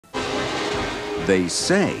They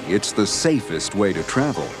say it's the safest way to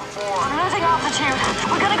travel. We're losing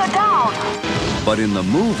altitude. We're gonna go down. But in the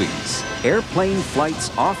movies, airplane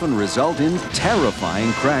flights often result in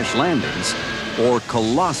terrifying crash landings or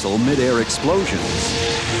colossal mid-air explosions.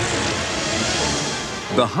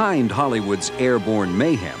 Behind Hollywood's airborne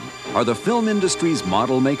mayhem are the film industry's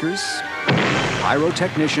model makers,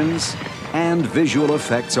 pyrotechnicians, and visual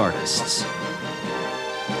effects artists.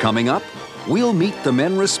 Coming up, we'll meet the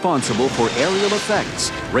men responsible for aerial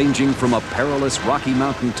effects, ranging from a perilous Rocky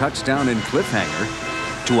Mountain touchdown in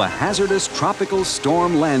Cliffhanger to a hazardous tropical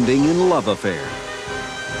storm landing in Love Affair.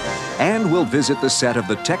 And we'll visit the set of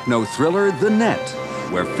the techno thriller The Net,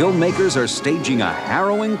 where filmmakers are staging a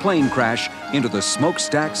harrowing plane crash into the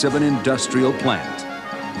smokestacks of an industrial plant.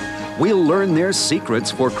 We'll learn their secrets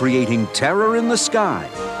for creating terror in the sky,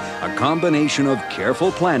 a combination of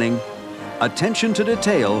careful planning, attention to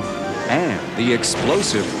detail, and the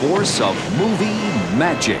explosive force of movie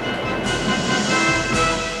magic.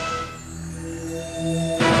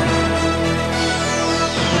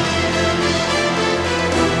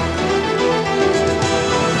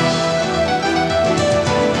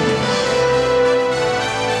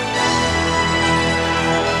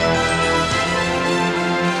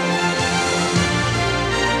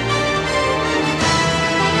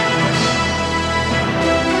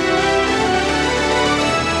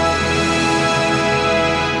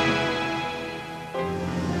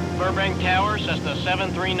 Burbank Tower, Cessna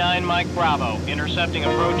 739 Mike Bravo, intercepting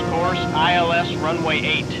approach course ILS runway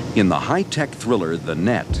 8. In the high-tech thriller The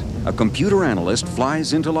Net, a computer analyst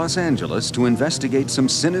flies into Los Angeles to investigate some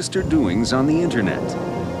sinister doings on the internet.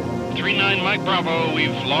 39 Mike Bravo, we've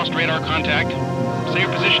lost radar contact. Say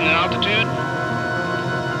your position and altitude.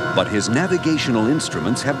 But his navigational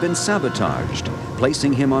instruments have been sabotaged,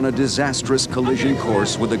 placing him on a disastrous collision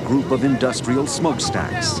course with a group of industrial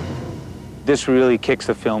smokestacks. This really kicks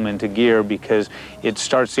the film into gear because it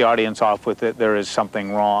starts the audience off with that there is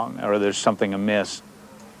something wrong or there's something amiss.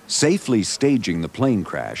 Safely staging the plane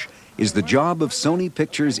crash is the job of Sony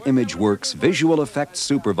Pictures Imageworks visual effects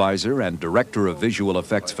supervisor and director of visual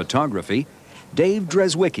effects photography, Dave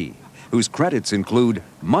Dreswicki, whose credits include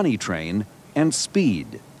Money Train and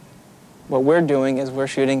Speed. What we're doing is we're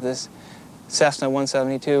shooting this Cessna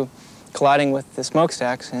 172 colliding with the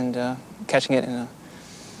smokestacks and catching it in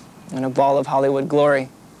a ball of Hollywood glory.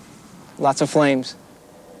 Lots of flames.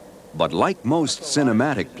 But like most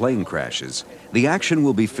cinematic plane crashes, the action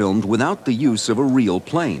will be filmed without the use of a real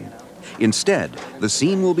plane. Instead, the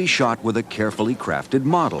scene will be shot with a carefully crafted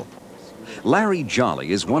model. Larry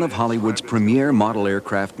Jolly is one of Hollywood's premier model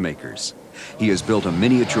aircraft makers. He has built a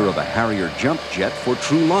miniature of a Harrier jump jet for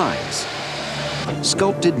True Lies,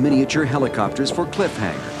 sculpted miniature helicopters for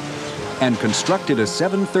Cliffhanger, and constructed a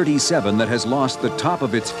 737 that has lost the top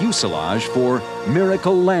of its fuselage for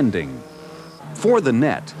Miracle Landing. For The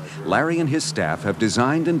Net, Larry and his staff have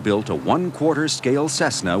designed and built a 1/4 scale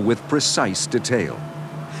Cessna with precise detail.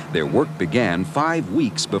 Their work began 5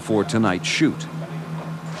 weeks before tonight's shoot.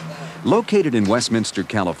 Located in Westminster,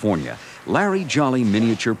 California, Larry Jolly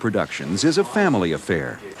Miniature Productions is a family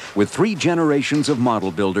affair, with 3 generations of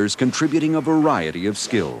model builders contributing a variety of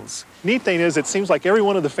skills. Neat thing is, it seems like every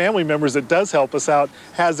one of the family members that does help us out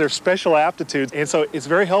has their special aptitudes, and so it's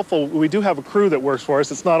very helpful. We do have a crew that works for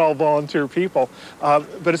us. It's not all volunteer people,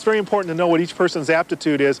 but it's very important to know what each person's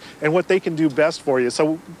aptitude is and what they can do best for you.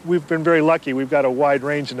 So we've been very lucky. We've got a wide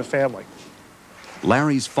range in the family.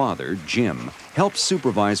 Larry's father, Jim, helps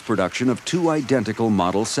supervise production of 2 identical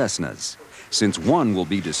model Cessnas. Since one will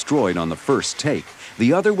be destroyed on the first take,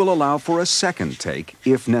 the other will allow for a second take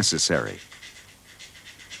if necessary.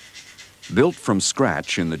 Built from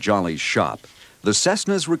scratch in the Jolly's shop, the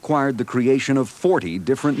Cessnas required the creation of 40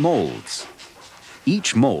 different molds.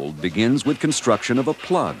 Each mold begins with construction of a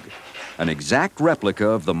plug, an exact replica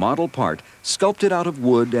of the model part sculpted out of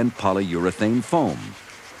wood and polyurethane foam.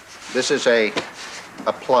 This is a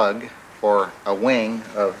plug for a wing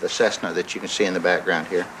of the Cessna that you can see in the background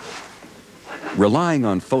here. Relying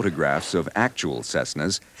on photographs of actual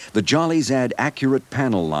Cessnas, the Jollies add accurate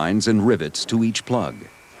panel lines and rivets to each plug.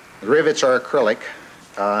 The rivets are acrylic,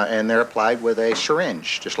 and they're applied with a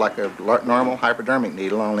syringe, just like a normal hypodermic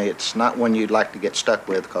needle, only it's not one you'd like to get stuck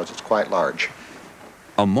with because it's quite large.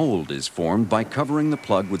 A mold is formed by covering the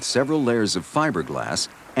plug with several layers of fiberglass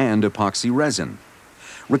and epoxy resin.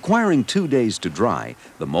 Requiring 2 days to dry,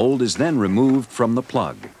 the mold is then removed from the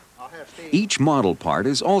plug. Each model part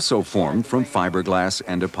is also formed from fiberglass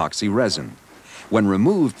and epoxy resin. When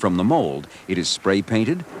removed from the mold, it is spray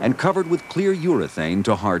painted and covered with clear urethane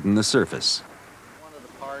to harden the surface.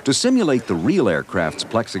 To simulate the real aircraft's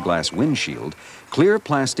plexiglass windshield, Clear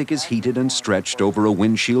plastic is heated and stretched over a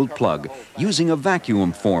windshield plug using a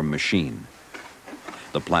vacuum form machine.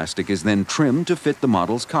 The plastic is then trimmed to fit the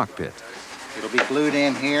model's cockpit. It'll be glued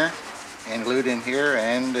in here and glued in here,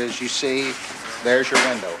 and as you see, there's your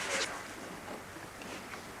window.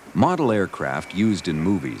 Model aircraft used in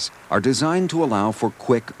movies are designed to allow for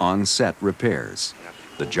quick on-set repairs.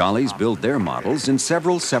 The Jollies build their models in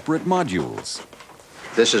several separate modules.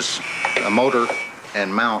 This is a motor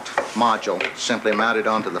and mount module simply mounted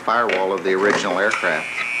onto the firewall of the original aircraft.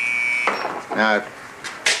 Now,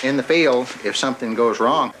 in the field, if something goes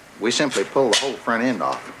wrong, we simply pull the whole front end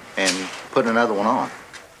off and put another one on.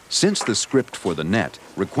 Since the script for the net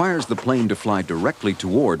requires the plane to fly directly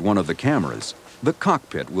toward one of the cameras, the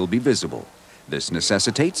cockpit will be visible. This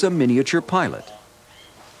necessitates a miniature pilot.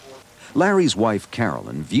 Larry's wife,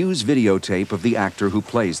 Carolyn, views videotape of the actor who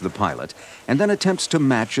plays the pilot and then attempts to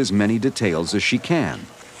match as many details as she can.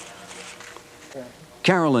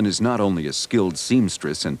 Carolyn is not only a skilled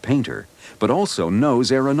seamstress and painter, but also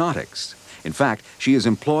knows aeronautics. In fact, she is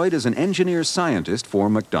employed as an engineer-scientist for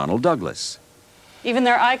McDonnell Douglas. Even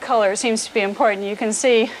their eye color seems to be important. You can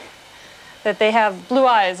see that they have blue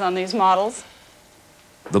eyes on these models.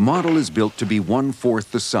 The model is built to be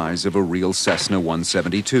 1/4 the size of a real Cessna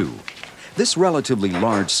 172. This relatively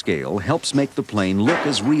large scale helps make the plane look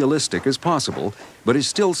as realistic as possible, but is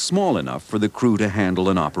still small enough for the crew to handle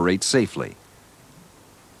and operate safely.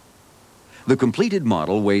 The completed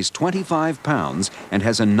model weighs 25 pounds and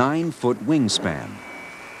has a 9-foot wingspan.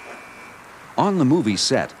 On the movie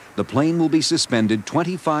set, the plane will be suspended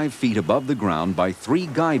 25 feet above the ground by 3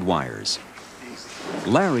 guide wires.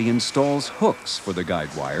 Larry installs hooks for the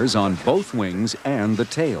guide wires on both wings and the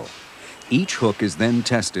tail. Each hook is then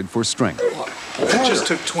tested for strength. That just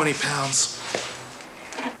took 20 pounds.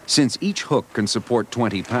 Since each hook can support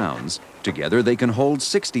 20 pounds, together they can hold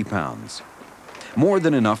 60 pounds. More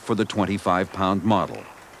than enough for the 25-pound model.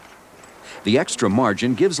 The extra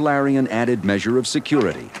margin gives Larry an added measure of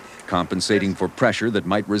security, compensating for pressure that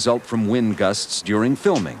might result from wind gusts during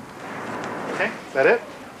filming. Okay, is that it?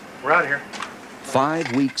 We're out of here.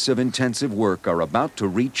 5 weeks of intensive work are about to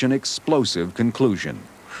reach an explosive conclusion.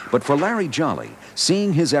 But for Larry Jolly,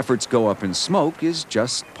 seeing his efforts go up in smoke is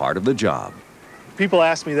just part of the job. People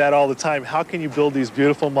ask me that all the time. How can you build these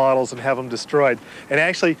beautiful models and have them destroyed? And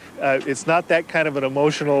actually, it's not that kind of an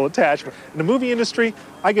emotional attachment. In the movie industry,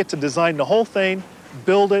 I get to design the whole thing,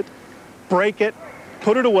 build it, break it,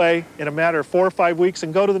 put it away in a matter of 4 or 5 weeks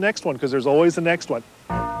and go to the next one, because there's always the next one.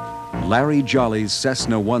 Larry Jolly's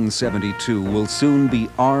Cessna 172 will soon be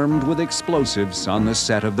armed with explosives on the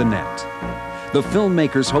set of The Net. The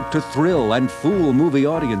filmmakers hope to thrill and fool movie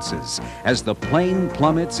audiences as the plane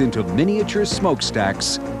plummets into miniature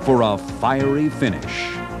smokestacks for a fiery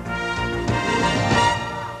finish.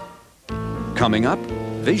 Coming up,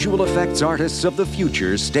 visual effects artists of the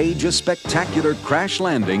future stage a spectacular crash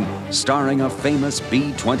landing starring a famous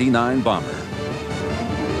B-29 bomber.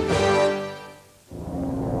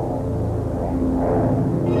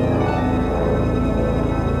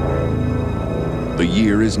 The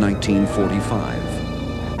year is 1945.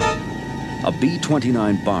 A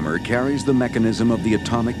B-29 bomber carries the mechanism of the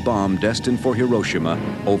atomic bomb destined for Hiroshima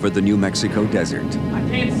over the New Mexico desert. I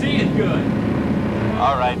can't see it good.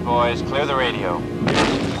 All right, boys, clear the radio.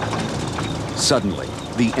 Suddenly,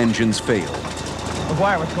 the engines fail.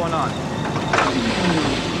 McGuire, what's going on?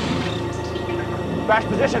 Crash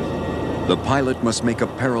position. The pilot must make a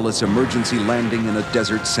perilous emergency landing in a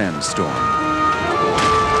desert sandstorm.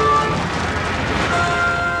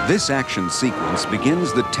 This action sequence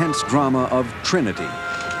begins the tense drama of Trinity,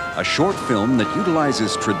 a short film that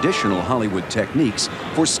utilizes traditional Hollywood techniques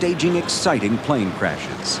for staging exciting plane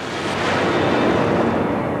crashes.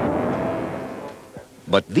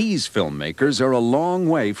 But these filmmakers are a long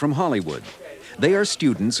way from Hollywood. They are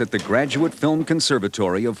students at the Graduate Film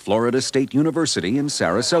Conservatory of Florida State University in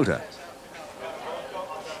Sarasota.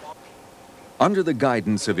 Under the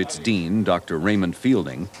guidance of its dean, Dr. Raymond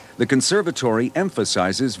Fielding, the conservatory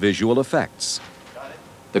emphasizes visual effects.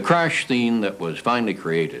 The crash scene that was finally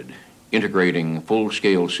created, integrating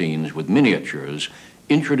full-scale scenes with miniatures,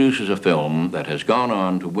 introduces a film that has gone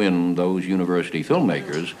on to win those university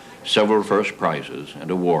filmmakers several first prizes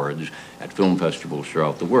and awards at film festivals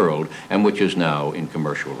throughout the world, and which is now in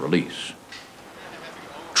commercial release.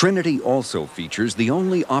 Trinity also features the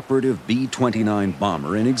only operative B-29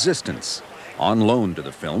 bomber in existence, on loan to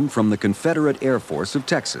the film from the Confederate Air Force of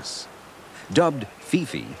Texas. Dubbed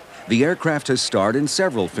Fifi, the aircraft has starred in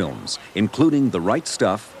several films, including The Right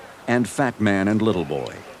Stuff and Fat Man and Little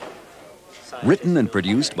Boy. Written and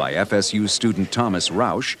produced by FSU student Thomas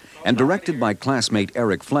Rausch and directed by classmate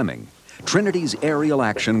Eric Fleming, Trinity's aerial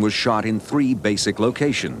action was shot in 3 basic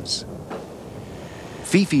locations.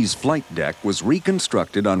 Fifi's flight deck was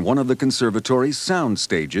reconstructed on one of the conservatory's sound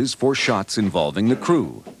stages for shots involving the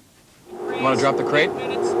crew. You want to drop the crate?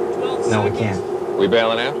 No, we can't. We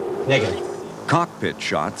bailing out? Negative. Cockpit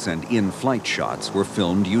shots and in-flight shots were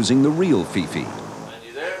filmed using the real Fifi.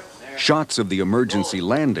 Shots of the emergency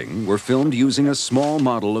landing were filmed using a small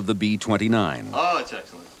model of the B-29. Oh, it's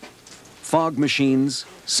excellent. Fog machines,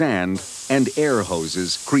 sand, and air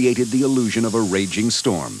hoses created the illusion of a raging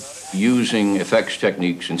storm. Using effects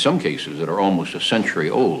techniques, in some cases, that are almost a century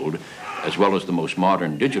old, as well as the most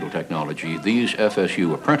modern digital technology, these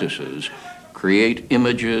FSU apprentices create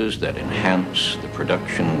images that enhance the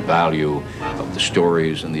production value of the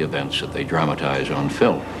stories and the events that they dramatize on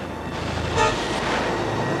film.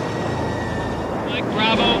 Mike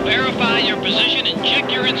Bravo, verify your position and check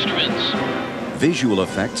your instruments. Visual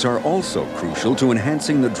effects are also crucial to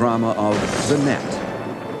enhancing the drama of The Net.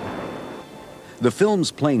 The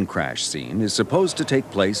film's plane crash scene is supposed to take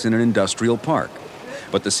place in an industrial park,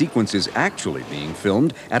 but the sequence is actually being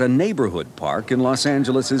filmed at a neighborhood park in Los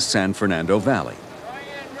Angeles' San Fernando Valley.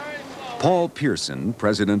 Paul Pearson,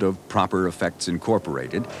 president of Proper Effects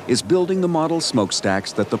Incorporated, is building the model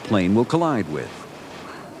smokestacks that the plane will collide with.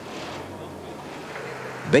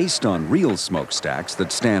 Based on real smokestacks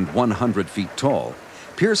that stand 100 feet tall,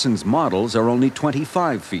 Pearson's models are only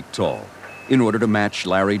 25 feet tall, in order to match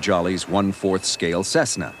Larry Jolly's 1/4 scale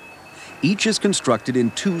Cessna. Each is constructed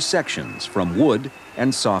in 2 sections from wood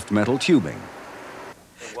and soft metal tubing.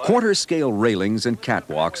 Quarter-scale railings and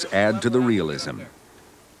catwalks add to the realism.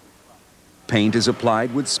 Paint is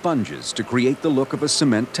applied with sponges to create the look of a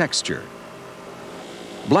cement texture.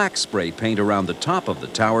 Black spray paint around the top of the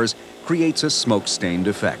towers creates a smoke-stained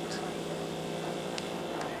effect.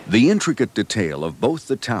 The intricate detail of both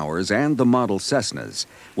the towers and the model Cessnas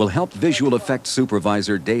will help visual effects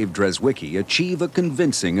supervisor Dave Dreswicki achieve a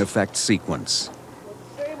convincing effect sequence.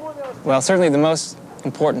 Well, certainly the most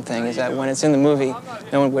important thing is that when it's in the movie,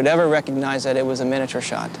 no one would ever recognize that it was a miniature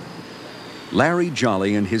shot. Larry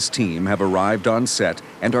Jolly and his team have arrived on set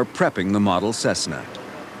and are prepping the model Cessna.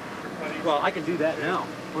 Well, I can do that now.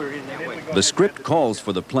 We're in that way. The script calls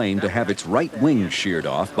for the plane to have its right wing sheared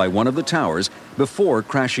off by one of the towers before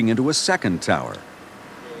crashing into a second tower.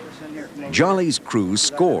 Jolly's crew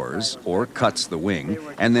scores, or cuts the wing,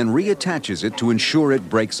 and then reattaches it to ensure it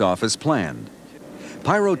breaks off as planned.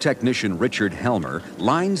 Pyrotechnician Richard Helmer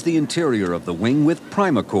lines the interior of the wing with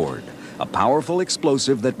Primacord, a powerful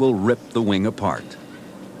explosive that will rip the wing apart.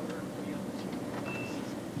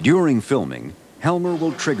 During filming, Helmer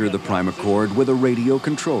will trigger the Primacord with a radio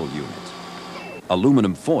control unit.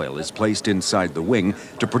 Aluminum foil is placed inside the wing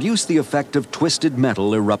to produce the effect of twisted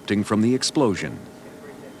metal erupting from the explosion.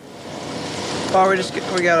 Oh,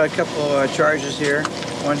 we got a couple charges here.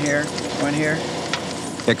 One here, one here.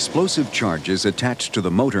 Explosive charges attached to the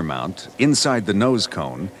motor mount, inside the nose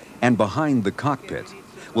cone, and behind the cockpit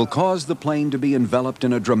will cause the plane to be enveloped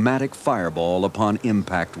in a dramatic fireball upon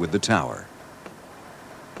impact with the tower.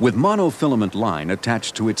 With monofilament line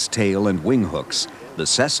attached to its tail and wing hooks, the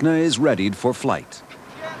Cessna is readied for flight.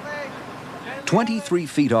 23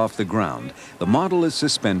 feet off the ground, the model is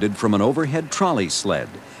suspended from an overhead trolley sled,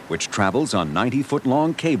 which travels on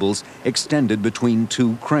 90-foot-long cables extended between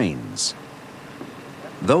 2 cranes.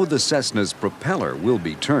 Though the Cessna's propeller will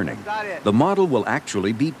be turning, the model will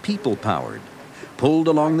actually be people-powered, pulled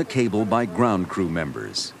along the cable by ground crew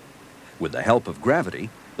members. With the help of gravity,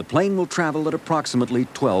 the plane will travel at approximately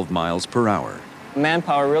 12 miles per hour.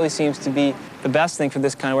 Manpower really seems to be the best thing for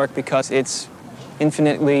this kind of work because it's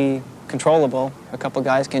infinitely controllable. A couple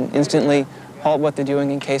guys can instantly halt what they're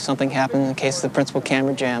doing in case something happens, in case the principal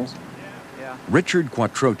camera jams. Richard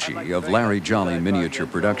Quattrochi of Larry Jolly Miniature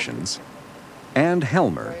Productions and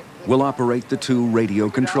Helmer will operate the 2 radio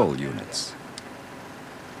control units.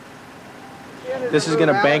 This is going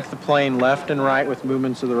to bank the plane left and right with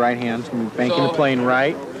movements of the right hand. So banking the plane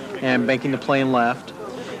right and banking the plane left.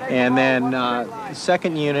 And then the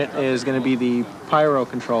second unit is going to be the pyro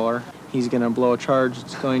controller. He's going to blow a charge.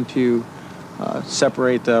 It's going to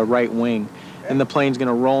separate the right wing. And the plane's going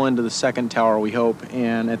to roll into the second tower, we hope.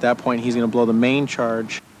 And at that point, he's going to blow the main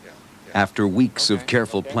charge. After weeks of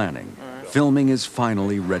careful planning, filming is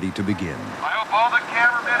finally ready to begin. I hope all the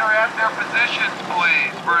cameramen are at their positions,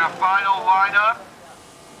 please, for a final lineup.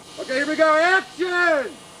 Okay, here we go.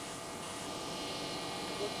 Action!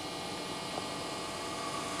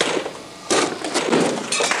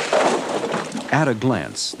 At a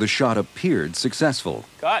glance, the shot appeared successful.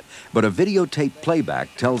 Cut. But a videotape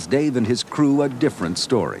playback tells Dave and his crew a different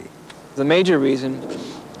story. The major reason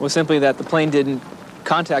was simply that the plane didn't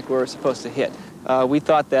contact where we're supposed to hit. We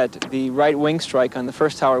thought that the right wing strike on the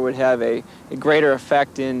first tower would have a greater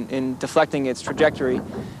effect in deflecting its trajectory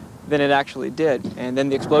than it actually did. And then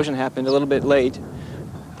the explosion happened a little bit late,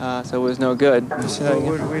 so it was no good. So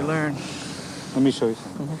what did we learn? Let me show you.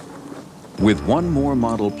 With one more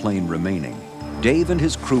model plane remaining, Dave and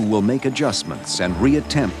his crew will make adjustments and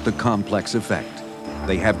reattempt the complex effect.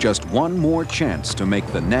 They have just one more chance to make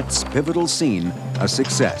the net's pivotal scene a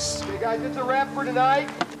success. Okay, guys, it's a wrap for tonight.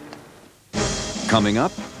 Coming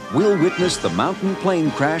up, we'll witness the mountain plane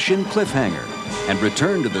crash in Cliffhanger and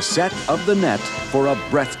return to the set of The Net for a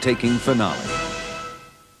breathtaking finale.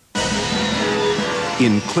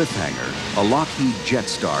 In Cliffhanger, a Lockheed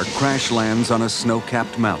Jetstar crash lands on a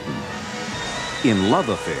snow-capped mountain. In Love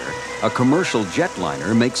Affair, a commercial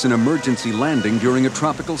jetliner makes an emergency landing during a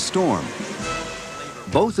tropical storm.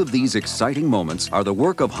 Both of these exciting moments are the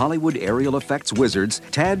work of Hollywood aerial effects wizards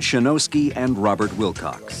Tad Chynowski and Robert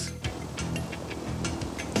Wilcox.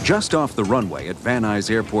 Just off the runway at Van Nuys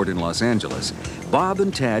Airport in Los Angeles, Bob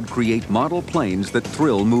and Tad create model planes that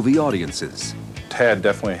thrill movie audiences. Tad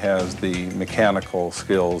definitely has the mechanical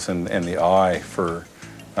skills and the eye for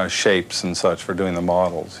shapes and such for doing the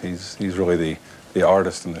models. He's really the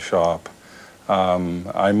artist in the shop.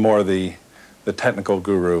 I'm more the technical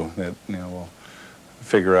guru that will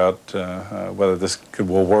figure out whether this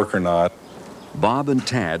will work or not. Bob and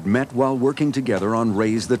Tad met while working together on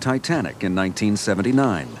Raise the Titanic in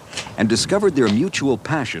 1979 and discovered their mutual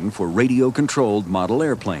passion for radio-controlled model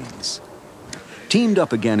airplanes. Teamed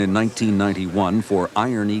up again in 1991 for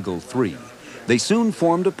Iron Eagle 3, they soon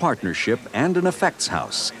formed a partnership and an effects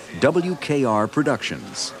house, WKR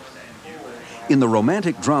Productions. In the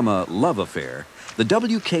romantic drama Love Affair, the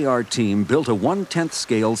WKR team built a 1/10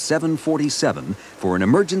 scale 747 for an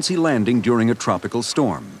emergency landing during a tropical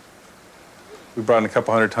storm. We brought in a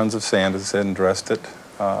couple hundred tons of sand, as I said, and dressed it.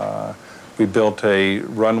 We built a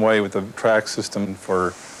runway with a track system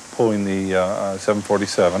for pulling the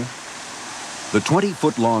 747. The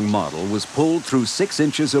 20-foot-long model was pulled through 6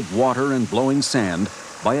 inches of water and blowing sand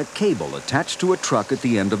by a cable attached to a truck at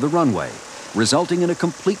the end of the runway, resulting in a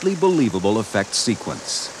completely believable effect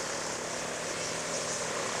sequence.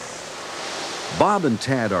 Bob and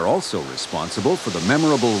Tad are also responsible for the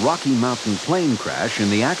memorable Rocky Mountain plane crash in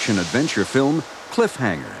the action-adventure film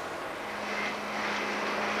Cliffhanger.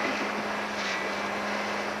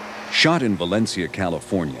 Shot in Valencia,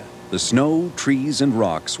 California, the snow, trees, and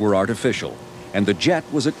rocks were artificial, and the jet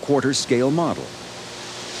was a quarter-scale model.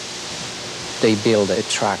 They built a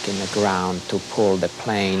track in the ground to pull the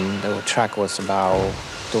plane. The track was about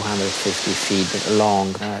 250 feet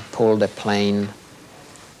long. I pulled the plane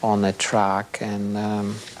on a track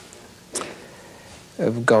and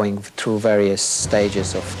going through various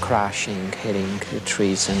stages of crashing, hitting the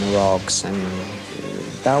trees and rocks, and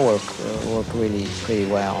that worked really pretty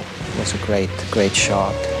well. It was a great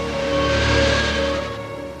shot.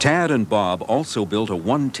 Tad and Bob also built a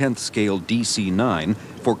 1/10 scale DC-9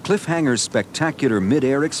 for Cliffhanger's spectacular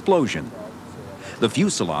mid-air explosion. The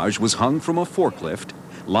fuselage was hung from a forklift,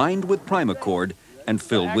 lined with primacord, and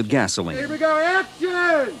filled with gasoline. Here we go,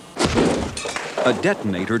 action! A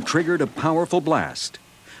detonator triggered a powerful blast.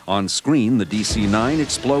 On screen, the DC-9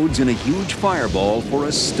 explodes in a huge fireball for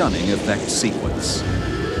a stunning effect sequence.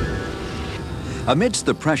 Amidst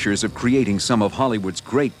the pressures of creating some of Hollywood's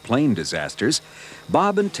great plane disasters,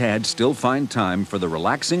 Bob and Tad still find time for the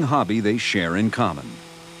relaxing hobby they share in common.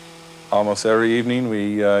 Almost every evening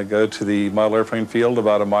we go to the model airplane field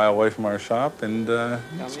about a mile away from our shop and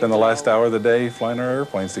spend the last hour of the day flying our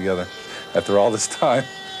airplanes together after all this time.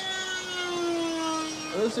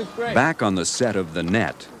 This is great. Back on the set of The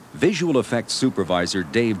Net, visual effects supervisor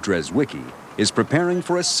Dave Dreswicki is preparing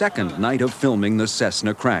for a second night of filming the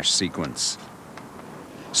Cessna crash sequence.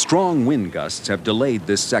 Strong wind gusts have delayed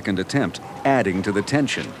this second attempt, adding to the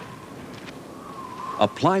tension. A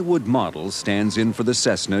plywood model stands in for the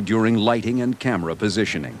Cessna during lighting and camera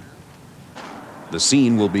positioning. The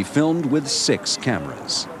scene will be filmed with 6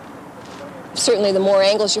 cameras. Certainly, the more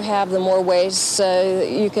angles you have, the more ways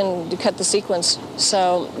you can cut the sequence.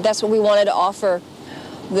 So that's what we wanted to offer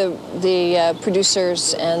the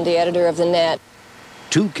producers and the editor of The Net.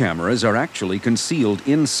 2 cameras are actually concealed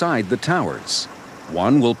inside the towers.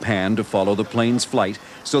 One will pan to follow the plane's flight,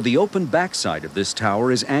 so the open backside of this tower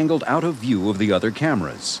is angled out of view of the other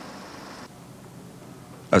cameras.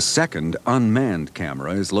 A second unmanned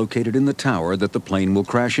camera is located in the tower that the plane will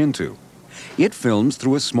crash into. It films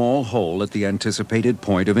through a small hole at the anticipated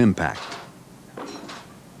point of impact.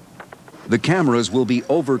 The cameras will be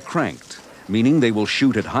overcranked, meaning they will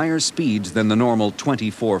shoot at higher speeds than the normal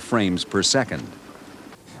 24 frames per second.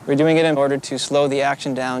 We're doing it in order to slow the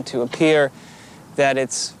action down to appear that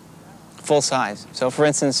it's full size. So for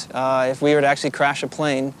instance, if we were to actually crash a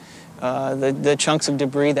plane, the chunks of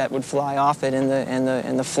debris that would fly off it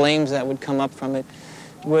and the flames that would come up from it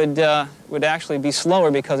would actually be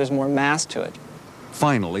slower because there's more mass to it.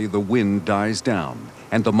 Finally, the wind dies down,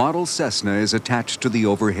 and the model Cessna is attached to the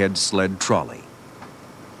overhead sled trolley.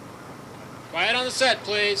 Quiet on the set,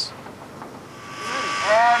 please.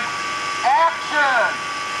 And action!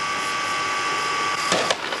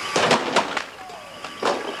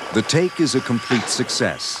 The take is a complete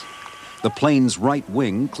success. The plane's right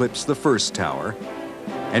wing clips the first tower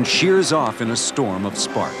and shears off in a storm of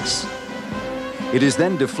sparks. It is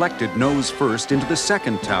then deflected nose first into the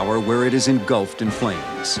second tower, where it is engulfed in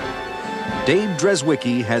flames. Dave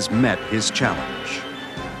Dreswicki has met his challenge.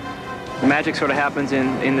 The magic sort of happens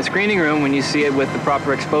in the screening room when you see it with the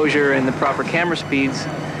proper exposure and the proper camera speeds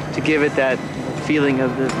to give it that feeling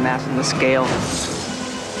of the mass and the scale.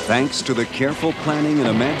 Thanks to the careful planning and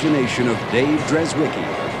imagination of Dave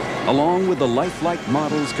Dreswicki, along with the lifelike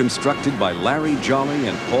models constructed by Larry Jolly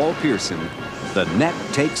and Paul Pearson, the net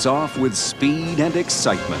takes off with speed and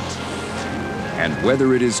excitement. And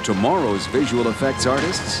whether it is tomorrow's visual effects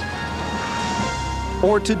artists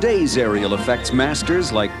or today's aerial effects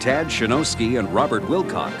masters like Tad Shinosky and Robert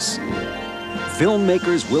Wilcox,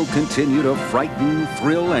 filmmakers will continue to frighten,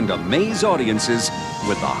 thrill, and amaze audiences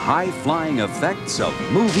with the high-flying effects of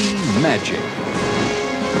movie magic.